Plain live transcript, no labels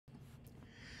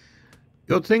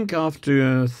You'd think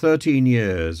after 13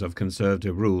 years of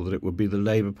Conservative rule that it would be the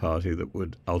Labour Party that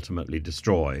would ultimately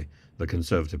destroy the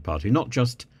Conservative Party, not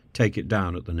just take it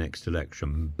down at the next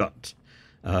election, but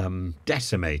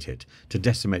decimate it. To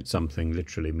decimate something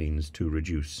literally means to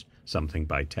reduce something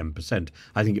by 10%.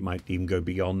 I think it might even go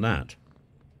beyond that.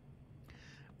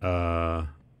 And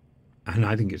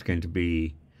I think it's going to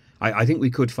be... I think we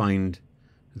could find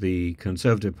the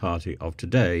Conservative Party of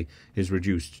today is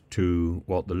reduced to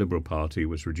what the Liberal Party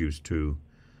was reduced to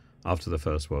after the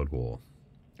First World War.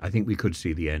 I think we could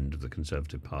see the end of the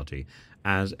Conservative Party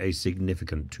as a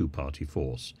significant two-party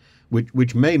force,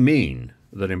 which may mean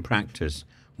that in practice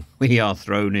we are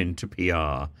thrown into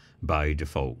PR by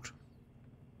default.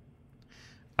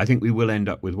 I think we will end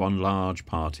up with one large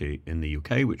party in the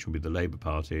UK, which will be the Labour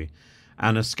Party,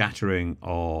 and a scattering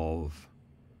of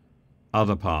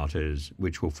other parties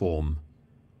which will form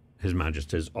His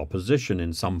Majesty's opposition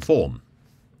in some form.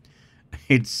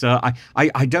 It's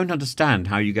I don't understand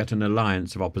how you get an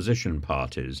alliance of opposition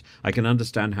parties. I can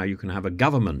understand how you can have a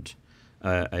government,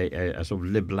 a sort of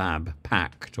lib-lab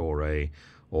pact or a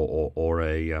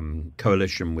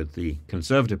coalition with the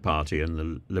Conservative Party and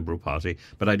the Liberal Party,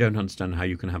 but I don't understand how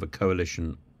you can have a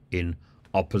coalition in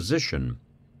opposition.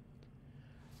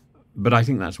 But I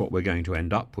think that's what we're going to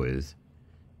end up with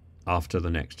after the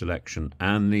next election,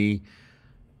 and the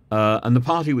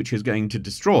party which is going to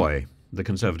destroy the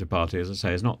Conservative Party, as I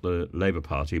say, is not the Labour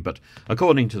Party, but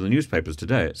according to the newspapers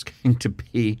today, it's going to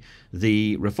be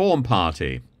the Reform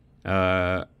Party,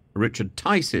 Richard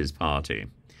Tice's party.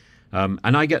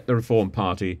 And I get the Reform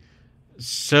Party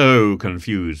so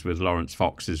confused with Lawrence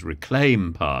Fox's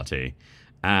Reclaim Party,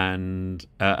 and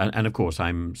of course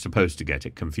I'm supposed to get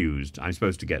it confused. I'm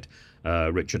supposed to get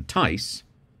Richard Tice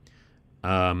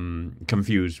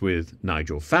confused with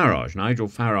Nigel Farage. Nigel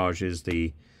Farage is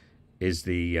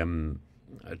the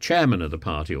chairman of the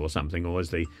party or something, or is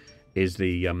the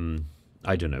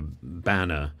I don't know,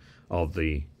 banner of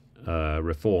the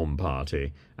Reform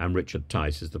Party, and Richard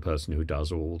Tice is the person who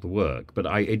does all the work. But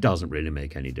it doesn't really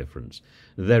make any difference.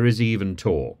 There is even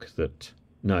talk that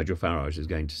Nigel Farage is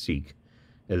going to seek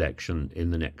election in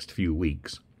the next few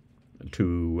weeks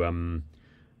to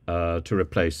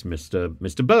replace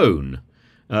Mr. Bone.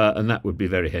 And that would be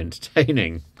very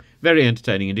entertaining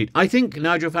indeed. I think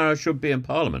Nigel Farage should be in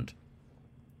Parliament.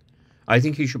 I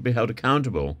think he should be held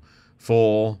accountable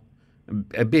for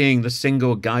being the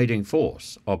single guiding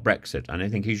force of Brexit, and I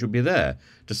think he should be there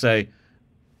to say,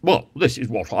 well, this is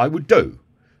what I would do.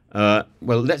 Well,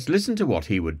 let's listen to what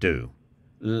he would do.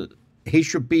 He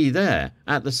should be there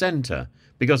at the centre,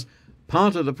 because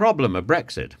part of the problem of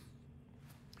Brexit,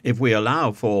 if we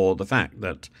allow for the fact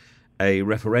that a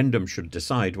referendum should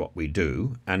decide what we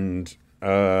do, and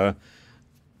there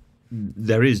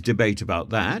is debate about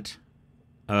that,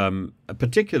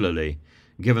 particularly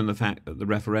given the fact that the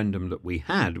referendum that we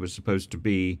had was supposed to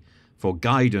be for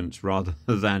guidance rather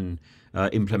than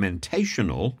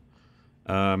implementational.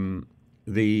 So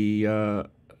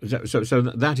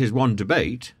that is one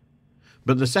debate.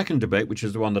 But the second debate, which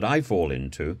is the one that I fall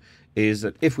into, is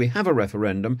that if we have a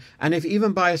referendum, and if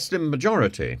even by a slim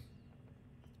majority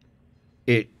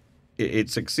it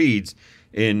succeeds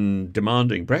in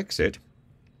demanding Brexit,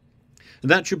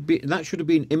 that should have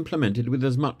been implemented with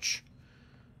as much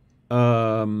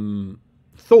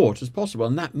thought as possible,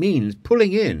 and that means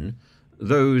pulling in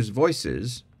those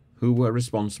voices who were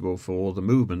responsible for the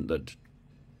movement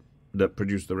that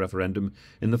produced the referendum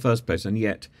in the first place, and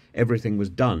yet everything was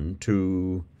done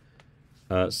to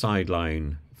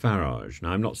sideline Farage.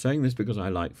 Now, I'm not saying this because I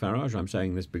like Farage. I'm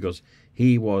saying this because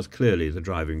he was clearly the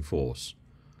driving force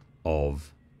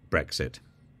of Brexit.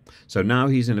 So now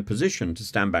he's in a position to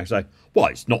stand back and say, well,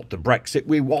 it's not the Brexit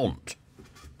we want.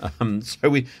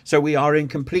 So we are in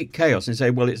complete chaos, and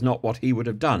say, well, it's not what he would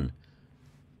have done.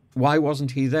 Why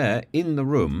wasn't he there in the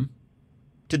room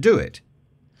to do it?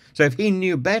 So if he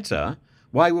knew better,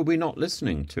 why were we not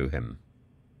listening to him?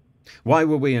 Why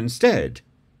were we instead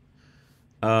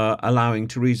allowing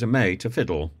Theresa May to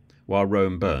fiddle while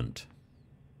Rome burnt?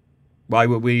 Why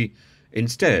were we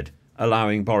instead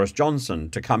allowing Boris Johnson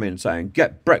to come in saying,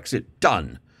 get Brexit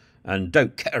done and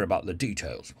don't care about the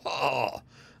details?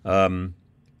 And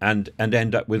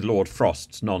end up with Lord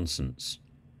Frost's nonsense,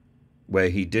 where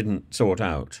he didn't sort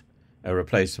out a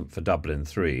replacement for Dublin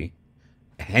 3,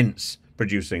 hence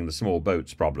producing the small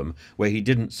boats problem, where he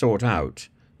didn't sort out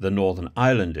the Northern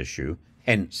Ireland issue,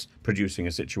 hence producing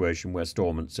a situation where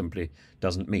Stormont simply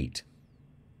doesn't meet.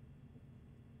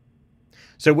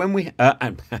 So when we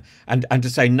and to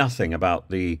say nothing about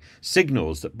the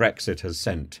signals that Brexit has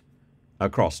sent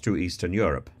across to Eastern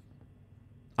Europe,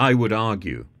 I would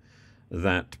argue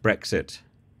that Brexit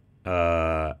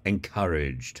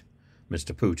encouraged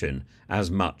Mr. Putin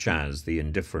as much as the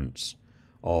indifference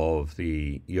of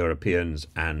the Europeans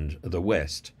and the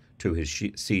West to his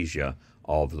seizure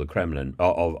of the Kremlin,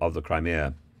 of the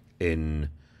Crimea in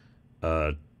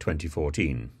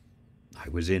 2014. I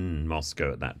was in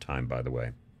Moscow at that time, by the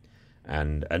way,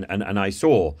 and I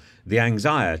saw the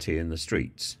anxiety in the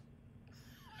streets.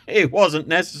 It wasn't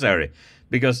necessary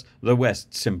because the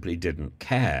West simply didn't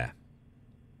care.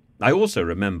 I also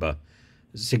remember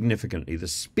significantly the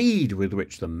speed with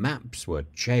which the maps were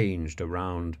changed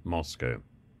around Moscow.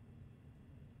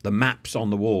 The maps on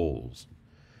the walls,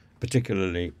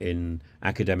 particularly in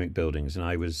academic buildings. And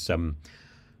I was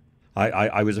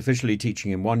officially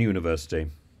teaching in one university,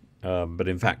 but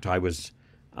in fact I was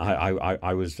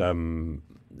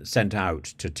sent out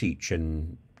to teach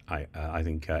in I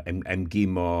think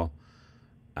MGIMO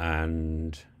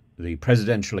and the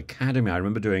Presidential Academy. I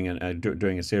remember doing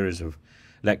a series of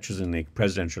lectures in the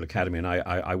Presidential Academy, and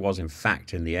I was in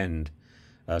fact in the end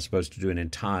supposed to do an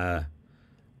entire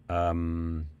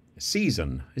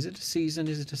season. Is it a season?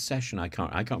 Is it a session? I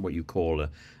can't what you call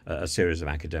a series of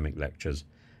academic lectures.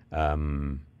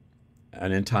 An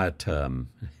entire term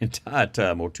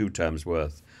or 2 terms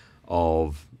worth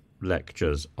of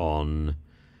lectures on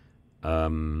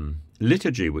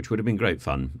liturgy, which would have been great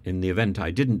fun. In the event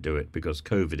I didn't do it because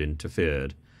COVID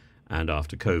interfered, and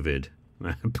after COVID,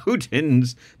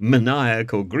 Putin's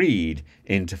maniacal greed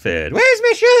interfered. Where's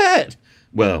my shirt?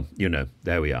 Well,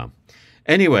 there we are.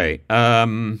 Anyway,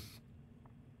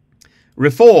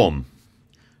 reform.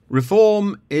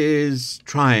 Reform is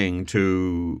trying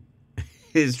to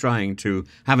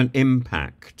have an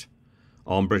impact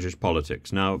on British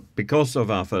politics. Now, because of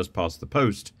our first past the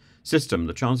post system,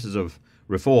 the chances of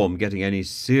reform getting any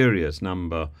serious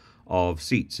number of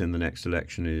seats in the next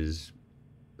election is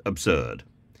absurd.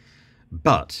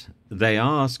 But they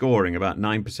are scoring about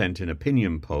 9% in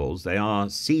opinion polls. They are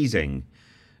seizing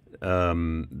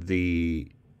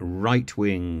the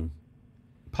right-wing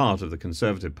part of the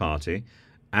Conservative Party,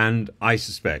 and I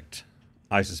suspect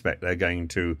they're going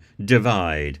to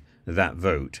divide that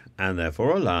vote and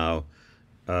therefore allow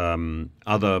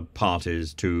other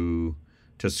parties to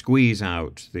squeeze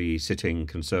out the sitting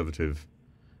Conservative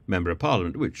Member of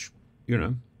Parliament, which,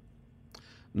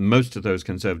 most of those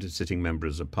Conservative sitting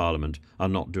members of Parliament are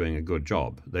not doing a good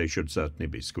job. They should certainly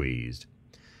be squeezed.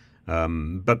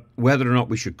 But whether or not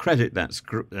we should credit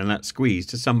that squeeze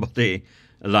to somebody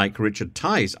like Richard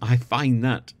Tice, I find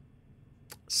that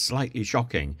slightly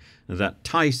shocking, that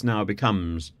Tice now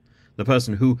becomes the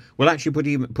person who will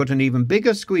actually put an even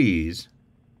bigger squeeze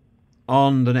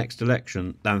on the next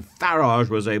election than Farage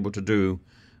was able to do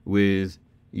with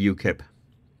UKIP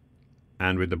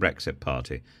and with the Brexit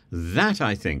Party. That,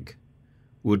 I think,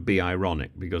 would be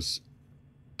ironic, because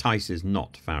Tice is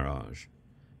not Farage.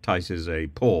 Tice is a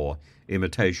poor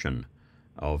imitation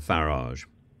of Farage.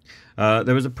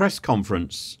 There was a press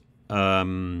conference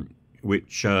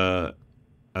which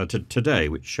today,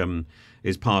 which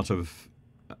is part of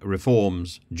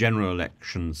Reform's general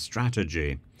election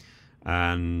strategy,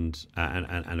 and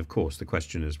of course the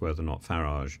question is whether or not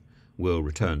Farage will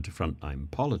return to frontline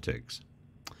politics.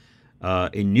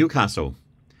 In Newcastle,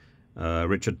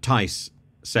 Richard Tice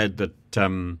said that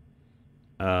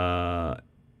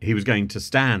he was going to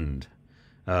stand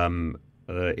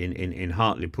in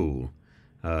Hartlepool,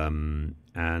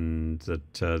 and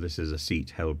that this is a seat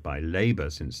held by Labour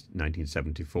since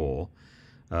 1974,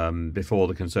 before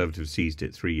the Conservatives seized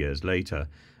it 3 years later,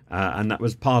 and that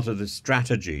was part of the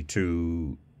strategy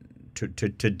to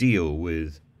deal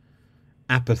with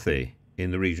apathy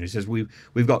in the region. He says we've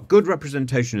got good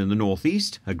representation in the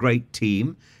northeast, a great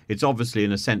team. It's obviously,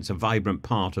 in a sense, a vibrant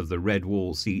part of the red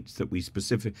wall seats that we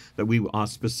are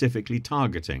specifically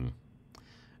targeting.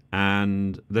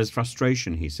 And there's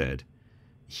frustration, he said,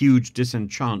 huge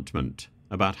disenchantment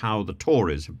about how the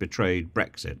Tories have betrayed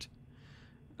Brexit.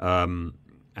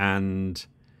 And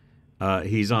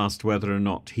he's asked whether or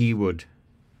not he would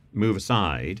move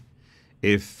aside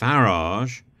if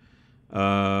Farage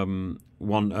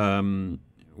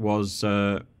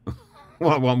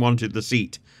wanted the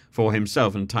seat for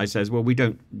himself. And Tice says, well, we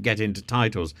don't get into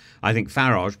titles. I think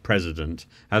Farage, president,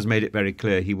 has made it very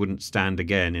clear he wouldn't stand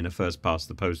again in a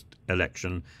first-past-the-post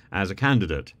election as a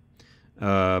candidate.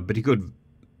 But he could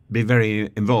be very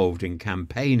involved in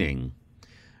campaigning.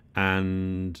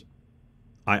 And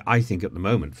I think at the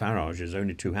moment Farage is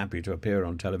only too happy to appear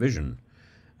on television,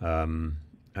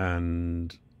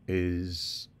 and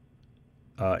is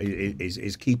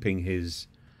keeping his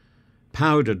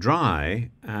powder dry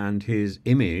and his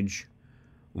image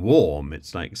warm.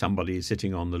 It's like somebody is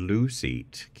sitting on the loo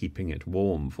seat, keeping it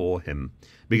warm for him,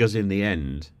 because in the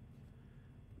end,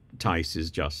 Tice is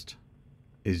just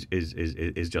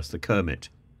the Kermit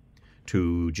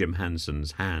to Jim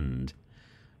Hanson's hand.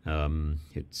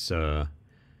 It's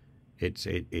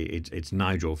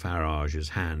Nigel Farage's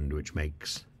hand which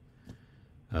makes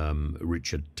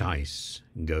Richard Tice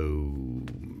go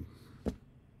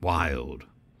wild,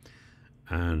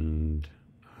 and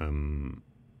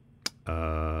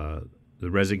the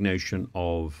resignation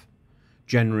of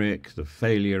Jenrick, the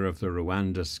failure of the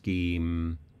Rwanda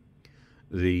scheme,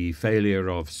 the failure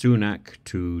of Sunak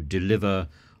to deliver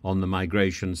on the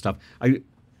migration stuff.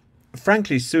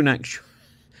 Frankly, Sunak's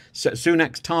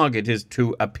target is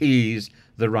to appease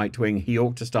the right wing. He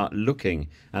ought to start looking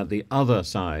at the other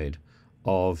side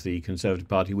of the Conservative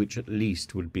Party, which at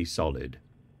least would be solid.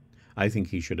 I think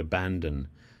he should abandon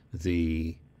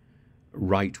the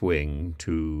right wing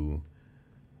to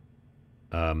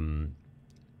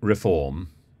reform,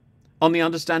 on the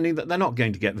understanding that they're not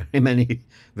going to get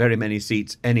very many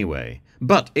seats anyway.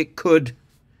 But it could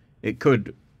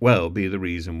well be the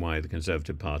reason why the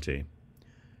Conservative Party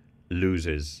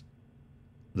loses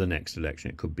the next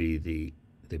election. It could be the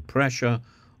pressure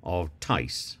of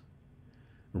Tice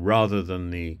rather than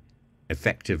the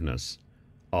effectiveness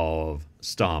of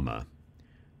Starmer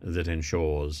that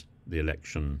ensures the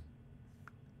election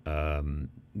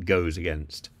goes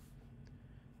against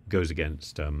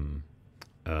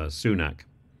Sunak.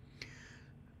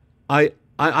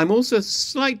 I'm also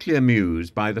slightly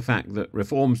amused by the fact that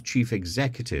Reform's chief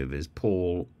executive is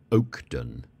Paul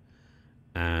Oakden.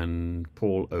 And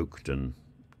Paul Oakden,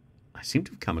 I seem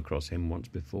to have come across him once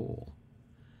before.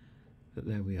 But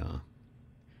there we are.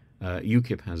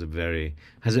 UKIP has a very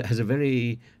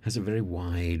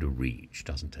wide reach,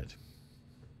 doesn't it?